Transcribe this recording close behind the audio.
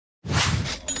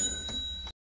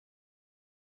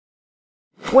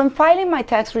When filing my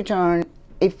tax return,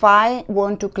 if I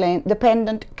want to claim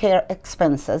dependent care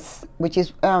expenses, which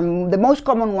is the most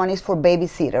common one is for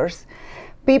babysitters,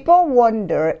 people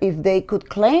wonder if they could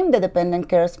claim the dependent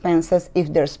care expenses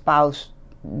if their spouse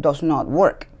does not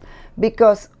work.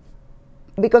 Because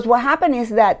what happens is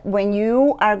that when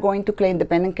you are going to claim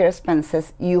dependent care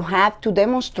expenses, you have to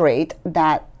demonstrate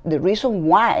that the reason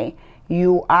why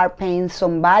you are paying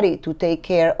somebody to take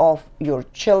care of your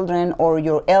children or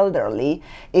your elderly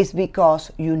is because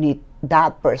you need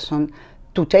that person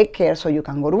to take care so you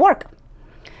can go to work.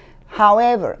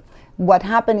 However, what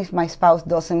happens if my spouse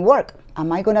doesn't work?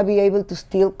 Am I going to be able to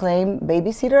still claim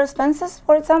babysitter expenses,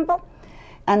 for example?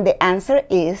 And the answer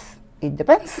is, it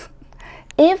depends.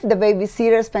 If the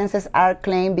babysitter expenses are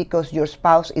claimed because your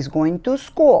spouse is going to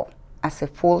school as a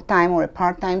full-time or a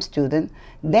part-time student,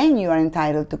 then you are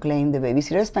entitled to claim the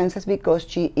babysitter expenses because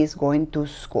she is going to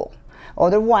school.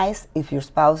 Otherwise, if your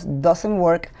spouse doesn't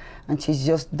work and she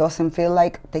just doesn't feel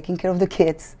like taking care of the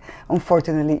kids,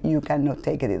 unfortunately, you cannot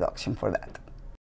take a deduction for that.